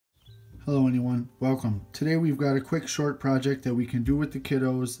Hello anyone, welcome. Today we've got a quick short project that we can do with the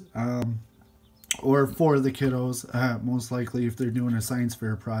kiddos, or for the kiddos, most likely if they're doing a science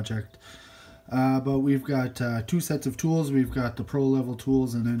fair project. But we've got two sets of tools. We've got the pro level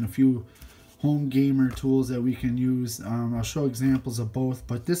tools and then a few home gamer tools that we can use. I'll show examples of both,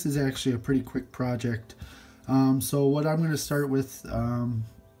 but this is actually a pretty quick project. So what I'm going to start with,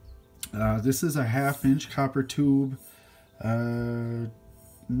 this is a 1/2 inch copper tube.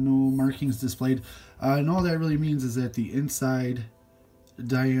 No markings displayed, and all that really means is that the inside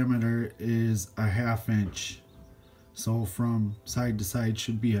diameter is a 1/2 inch, so from side to side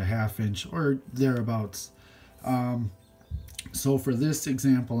should be a 1/2 inch or thereabouts. So for this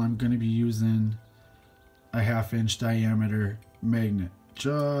example I'm going to be using a 1/2 inch diameter magnet.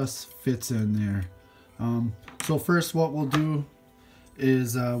 Just fits in there. So first what we'll do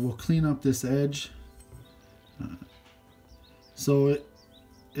is we'll clean up this edge. So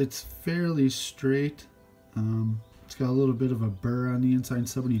it's fairly straight. It's got a little bit of a burr on the inside.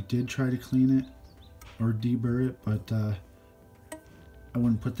 Somebody did try to clean it or deburr it, but I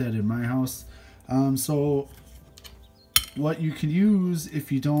wouldn't put that in my house. So what you can use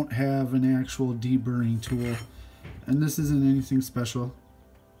if you don't have an actual deburring tool, and this isn't anything special,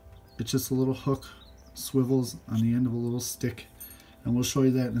 it's just a little hook, swivels on the end of a little stick, and we'll show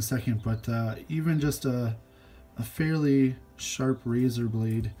you that in a second. But even just a fairly sharp razor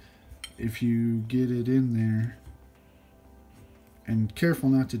blade, if you get it in there, and careful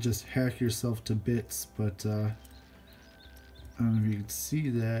not to just hack yourself to bits, but I don't know if you can see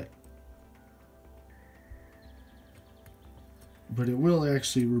that, but it will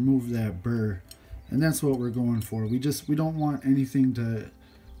actually remove that burr, and that's what we're going for. We don't want anything to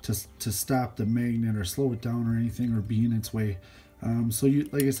stop the magnet or slow it down or anything or be in its way. So you,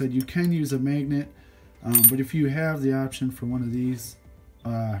 like I said, you can use a magnet. But if you have the option for one of these,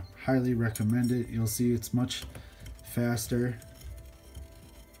 highly recommend it. You'll see it's much faster,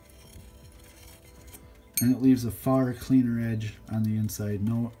 and it leaves a far cleaner edge on the inside.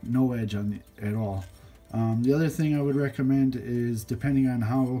 No edge on at all. The other thing I would recommend is, depending on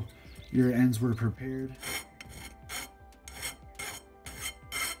how your ends were prepared,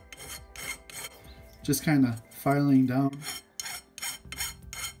 just kind of filing down.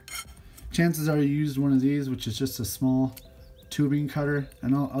 Chances are you used one of these, which is just a small tubing cutter,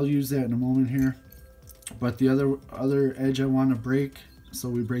 and I'll use that in a moment here. But the other edge I want to break, so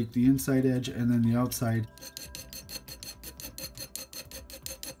we break the inside edge and then the outside.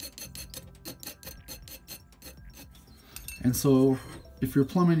 And so if you're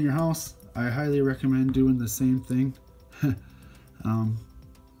plumbing your house, I highly recommend doing the same thing.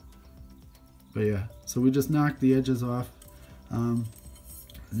 But yeah, so we just knock the edges off.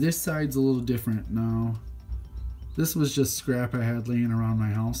 This side's a little different now. This was just scrap I had laying around my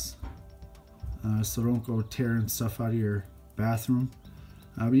house, so don't go tearing stuff out of your bathroom.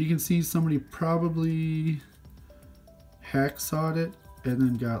 But you can see somebody probably hacksawed it and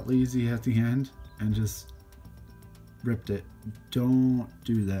then got lazy at the end and just ripped it. Don't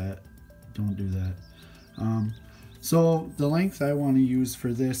do that. Don't do that. So the length I want to use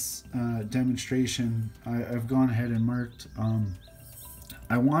for this demonstration, I've gone ahead and marked.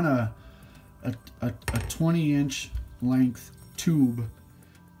 I want a 20-inch length tube,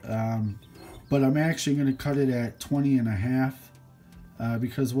 but I'm actually going to cut it at 20 and a half,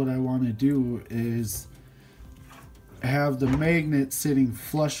 because what I want to do is have the magnet sitting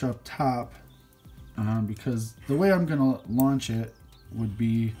flush up top, because the way I'm going to launch it would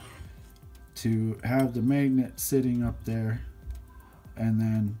be to have the magnet sitting up there and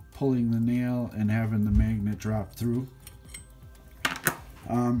then pulling the nail and having the magnet drop through.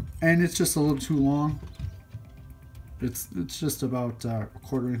 And it's just a little too long. It's just about a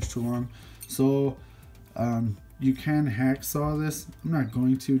 1/4 inch too long. So you can hacksaw this. I'm not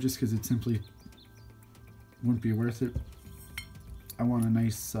going to, just because it simply wouldn't be worth it. I want a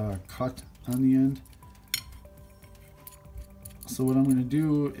nice cut on the end. So what I'm going to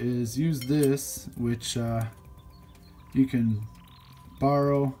do is use this, which you can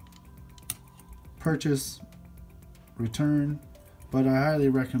borrow, purchase, return. But I highly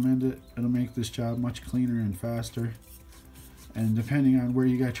recommend it. It'll make this job much cleaner and faster. And depending on where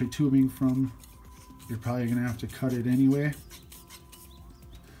you got your tubing from, you're probably going to have to cut it anyway.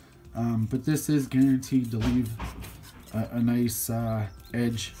 But this is guaranteed to leave a nice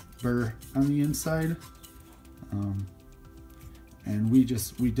edge burr on the inside. And we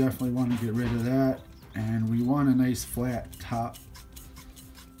definitely want to get rid of that. And we want a nice flat top.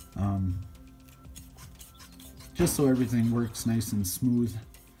 Just so everything works nice and smooth.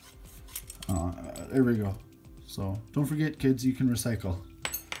 There we go. So don't forget, kids, you can recycle.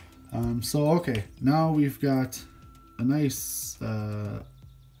 Okay, now we've got a nice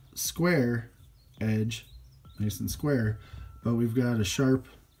square edge, nice and square, but we've got a sharp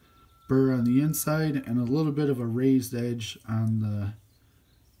burr on the inside and a little bit of a raised edge on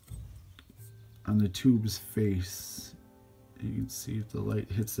the tube's face. You can see if the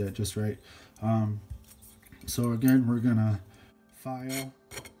light hits that just right. So again, we're gonna file.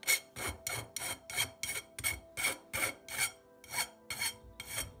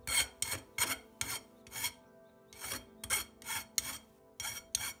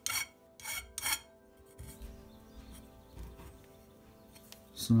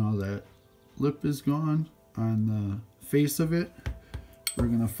 So now that lip is gone on the face of it, we're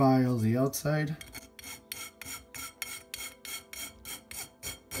going to file the outside.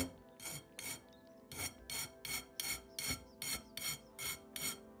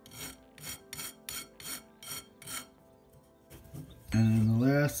 And then the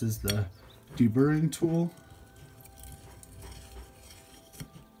last is the deburring tool.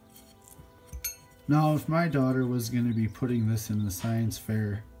 Now, if my daughter was going to be putting this in the science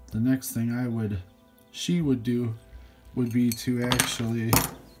fair, the next thing she would do would be to actually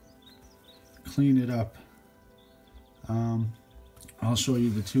clean it up. I'll show you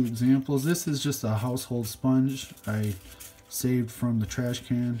the two examples. This is just a household sponge I saved from the trash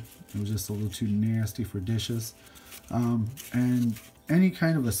can. It was just a little too nasty for dishes. And any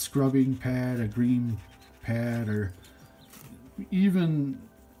kind of a scrubbing pad, a green pad, or even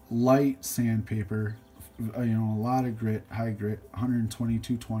light sandpaper, you know, a lot of grit, high grit, 120,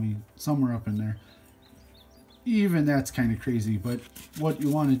 220, somewhere up in there. Even that's kind of crazy, but what you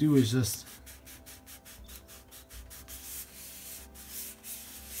want to do is just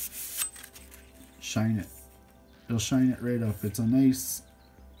shine it. It'll shine it right up. It's a nice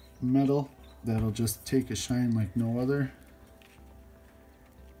metal that'll just take a shine like no other.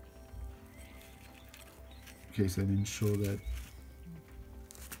 In case I didn't show that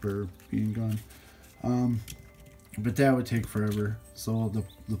burr being gone. But that would take forever. So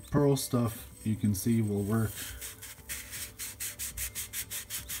the pearl stuff, you can see, will work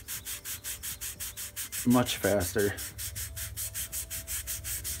much faster.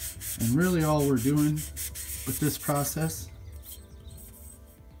 And really all we're doing with this process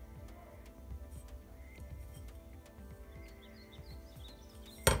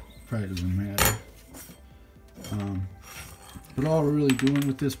probably doesn't matter. But all we're really doing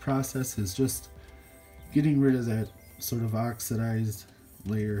with this process is just getting rid of that sort of oxidized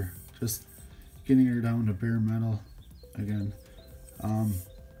layer, just getting her down to bare metal again.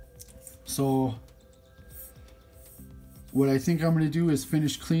 So what I think I'm going to do is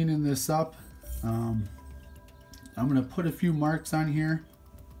finish cleaning this up. I'm going to put a few marks on here,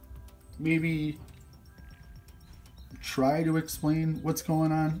 maybe try to explain what's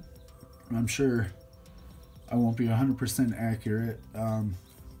going on. I'm sure I won't be 100% accurate,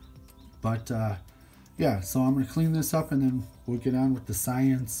 but yeah, so I'm going to clean this up and then we'll get on with the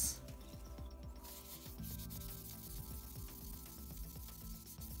science.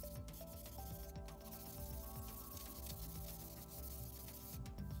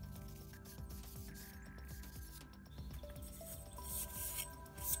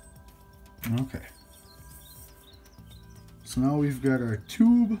 Okay, so now we've got our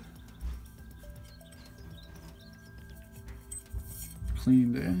tube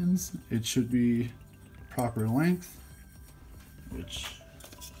cleaned ends. It should be proper length, which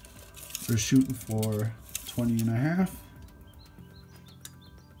we're shooting for 20.5.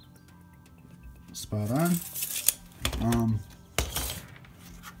 Spot on.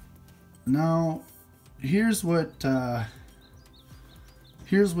 Now here's what's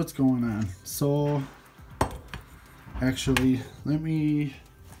going on. So actually, let me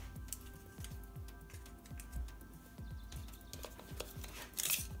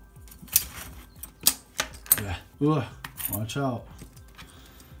ugh, watch out.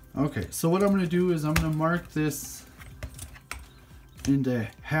 Okay, so what I'm going to do is I'm going to mark this into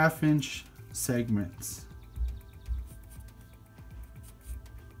 1/2-inch segments.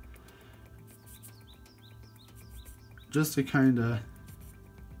 Just to kind of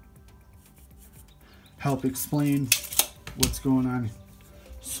help explain what's going on.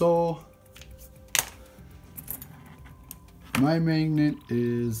 So my magnet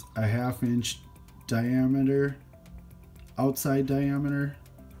is a 1/2-inch diameter, outside diameter,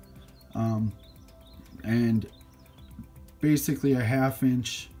 and basically a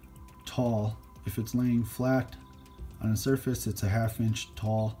 1/2-inch tall. If it's laying flat on a surface, it's a 1/2-inch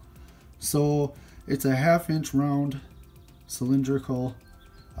tall. So it's a 1/2-inch round cylindrical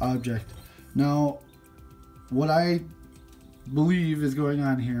object. Now what I believe is going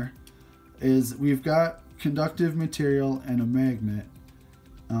on here is we've got conductive material and a magnet.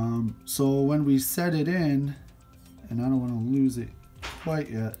 So when we set it in, and I don't want to lose it quite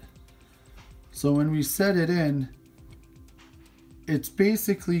yet. So when we set it in, it's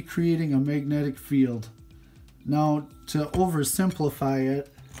basically creating a magnetic field. Now, to oversimplify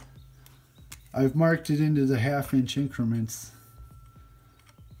it, I've marked it into the 1/2 inch increments.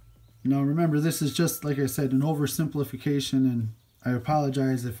 Now remember, this is just, like I said, an oversimplification, and I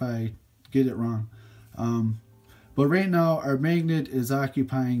apologize if I get it wrong. But right now, our magnet is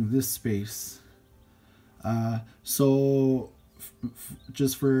occupying this space. So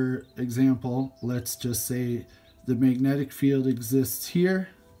just for example, let's just say the magnetic field exists here,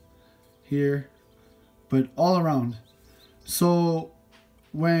 here, but all around. So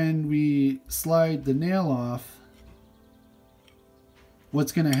when we slide the nail off,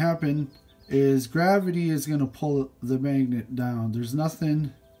 what's going to happen is gravity is going to pull the magnet down. There's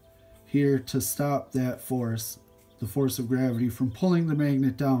nothing here to stop that force, the force of gravity, from pulling the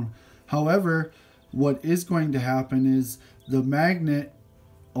magnet down. However, what is going to happen is the magnet,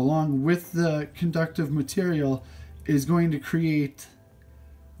 along with the conductive material, is going to create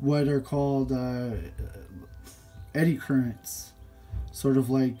what are called eddy currents, sort of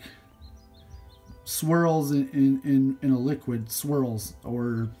like swirls in a liquid, swirls,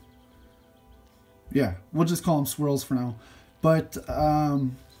 or yeah, we'll just call them swirls for now. But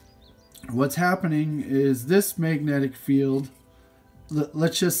what's happening is this magnetic field,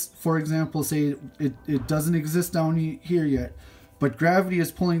 let's just, for example, say it doesn't exist down here yet, but gravity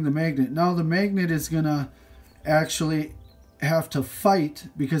is pulling the magnet. Now the magnet is gonna actually have to fight,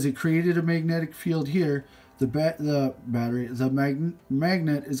 because it created a magnetic field here. The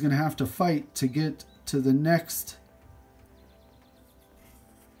magnet is gonna have to fight to get to the next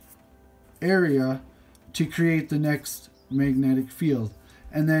area to create the next magnetic field,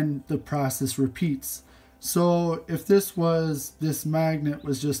 and then the process repeats. So if this magnet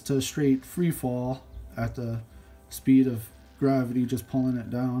was just a straight free fall at the speed of gravity, just pulling it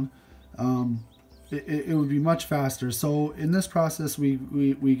down, it would be much faster. So in this process,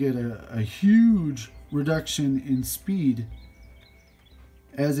 we get a huge reduction in speed,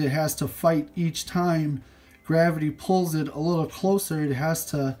 as it has to fight each time gravity pulls it a little closer. It has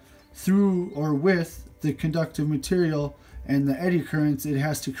to, through or with the conductive material and the eddy currents, it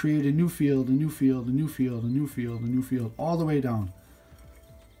has to create a new field, a new field, a new field, a new field, a new field, all the way down.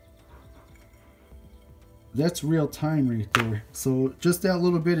 That's real time right there. So just that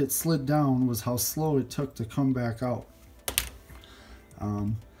little bit it slid down was how slow it took to come back out.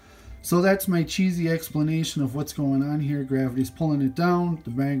 So that's my cheesy explanation of what's going on here. Gravity's pulling it down.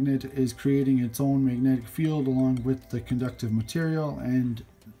 The magnet is creating its own magnetic field along with the conductive material, and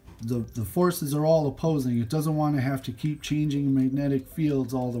the forces are all opposing. It doesn't want to have to keep changing magnetic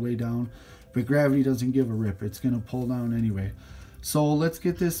fields all the way down, but gravity doesn't give a rip. It's going to pull down anyway. So let's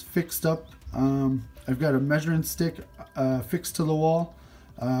get this fixed up. I've got a measuring stick fixed to the wall.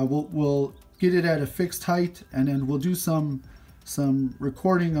 We'll get it at a fixed height, and then we'll do some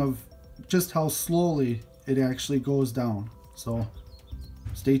recording of just how slowly it actually goes down. So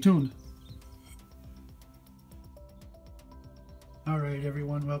stay tuned. All right,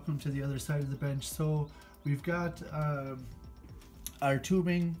 everyone, welcome to the other side of the bench. So we've got our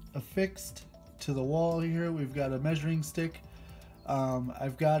tubing affixed to the wall here. We've got a measuring stick.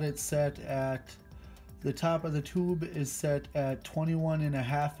 I've got it set at, the top of the tube is set at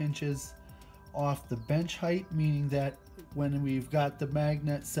 21.5 inches off the bench height, meaning that when we've got the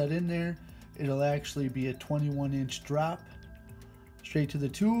magnet set in there, it'll actually be a 21-inch drop straight to the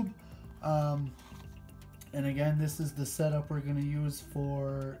tube. And again, this is the setup we're going to use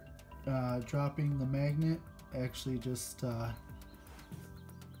for dropping the magnet. Actually,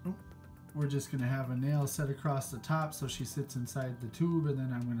 we're just going to have a nail set across the top so she sits inside the tube, and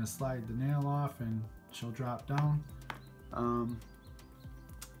then I'm going to slide the nail off and she'll drop down.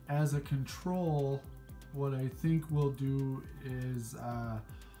 As a control, what I think we'll do is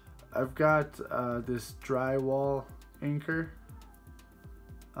I've got this drywall anchor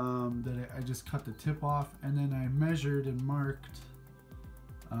that I just cut the tip off, and then I measured and marked.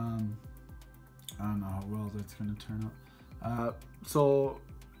 I don't know how well that's going to turn out. So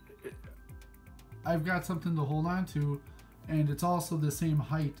I've got something to hold on to, and it's also the same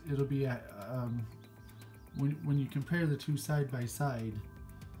height. It'll be at, when you compare the two side by side,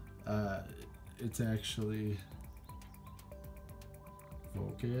 it's actually,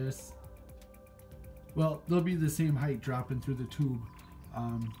 focus, well, they'll be the same height dropping through the tube.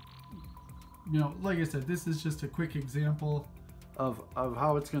 You know, like I said, this is just a quick example of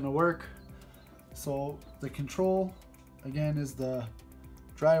how it's going to work. So the control, again, is the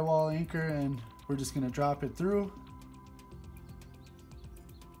drywall anchor, and we're just going to drop it through,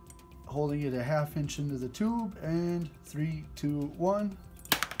 holding it a 1/2 inch into the tube, and 3, 2, 1.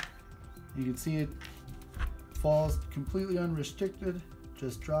 You can see it falls completely unrestricted,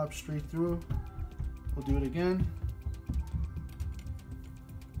 just drops straight through. We'll do it again.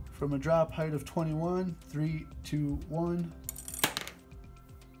 From a drop height of 21, 3, 2, 1.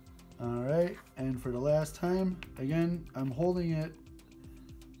 All right, and for the last time, again, I'm holding it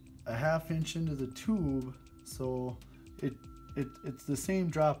a 1/2 inch into the tube, so it's the same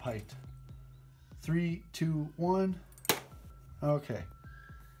drop height. 3, 2, 1. Okay.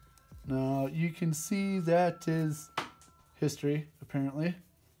 Now you can see that is history, apparently.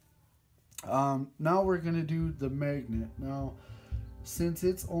 Now we're gonna do the magnet. Now, since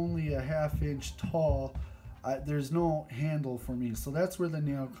it's only a 1/2 inch tall, there's no handle for me, so that's where the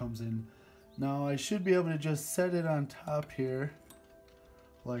nail comes in. Now I should be able to just set it on top here,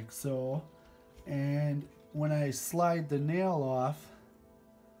 like so, and when I slide the nail off,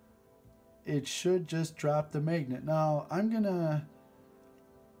 it should just drop the magnet. Now I'm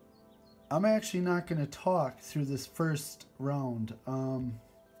actually not gonna talk through this first round. I'm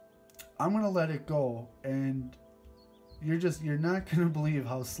gonna let it go, and you're not gonna believe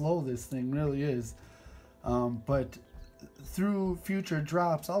how slow this thing really is. But through future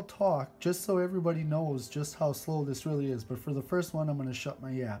drops, I'll talk just so everybody knows just how slow this really is. But for the first one, I'm gonna shut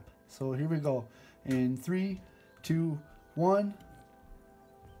my yap. So here we go. In 3, 2, 1.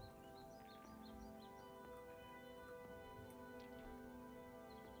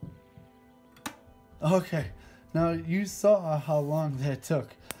 Okay, now you saw how long that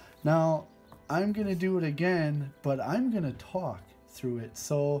took. Now I'm gonna do it again, but I'm gonna talk through it.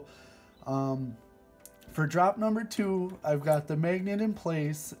 So for drop number 2, I've got the magnet in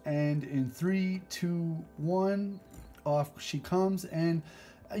place, and in 3, 2, 1, off she comes, and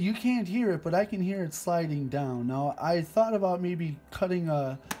you can't hear it, but I can hear it sliding down. Now I thought about maybe cutting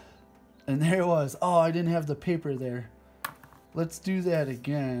and there it was. Oh, I didn't have the paper there. Let's do that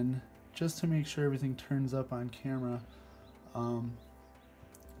again, just to make sure everything turns up on camera.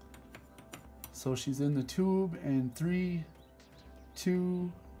 So she's in the tube, and 3,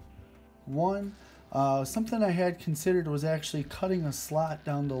 2, 1. Something I had considered was actually cutting a slot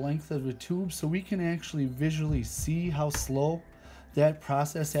down the length of the tube so we can actually visually see how slow that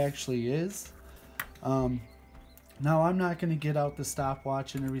process actually is. Now I'm not going to get out the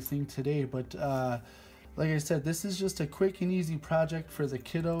stopwatch and everything today, but like I said, this is just a quick and easy project for the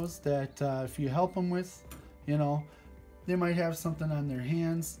kiddos that if you help them with, you know, they might have something on their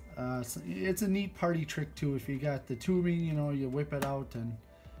hands. So it's a neat party trick too. If you got the tubing, you know, you whip it out and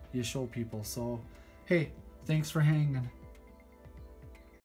you show people. So hey, thanks for hanging.